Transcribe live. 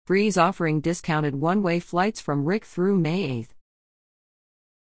Breeze offering discounted one-way flights from RIC through May 8.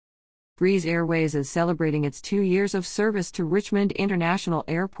 Breeze Airways is celebrating its 2 years of service to Richmond International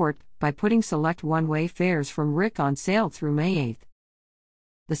Airport by putting select one-way fares from RIC on sale through May 8.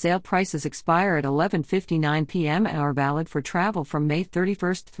 The sale prices expire at 11:59 p.m. and are valid for travel from May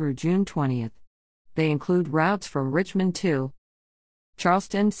 31 through June 20. They include routes from Richmond to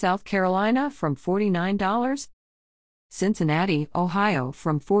Charleston, South Carolina from $49, Cincinnati, Ohio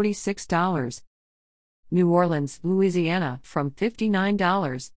from $46, New Orleans, Louisiana from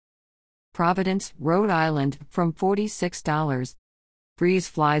 $59, Providence, Rhode Island from $46. Breeze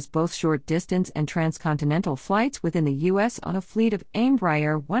flies both short-distance and transcontinental flights within the U.S. on a fleet of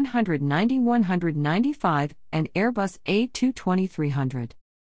Embraer 190-195 and Airbus A220-300.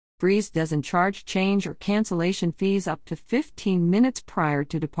 Breeze doesn't charge change or cancellation fees up to 15 minutes prior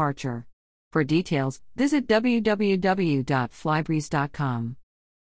to departure. For details, visit www.flybreeze.com.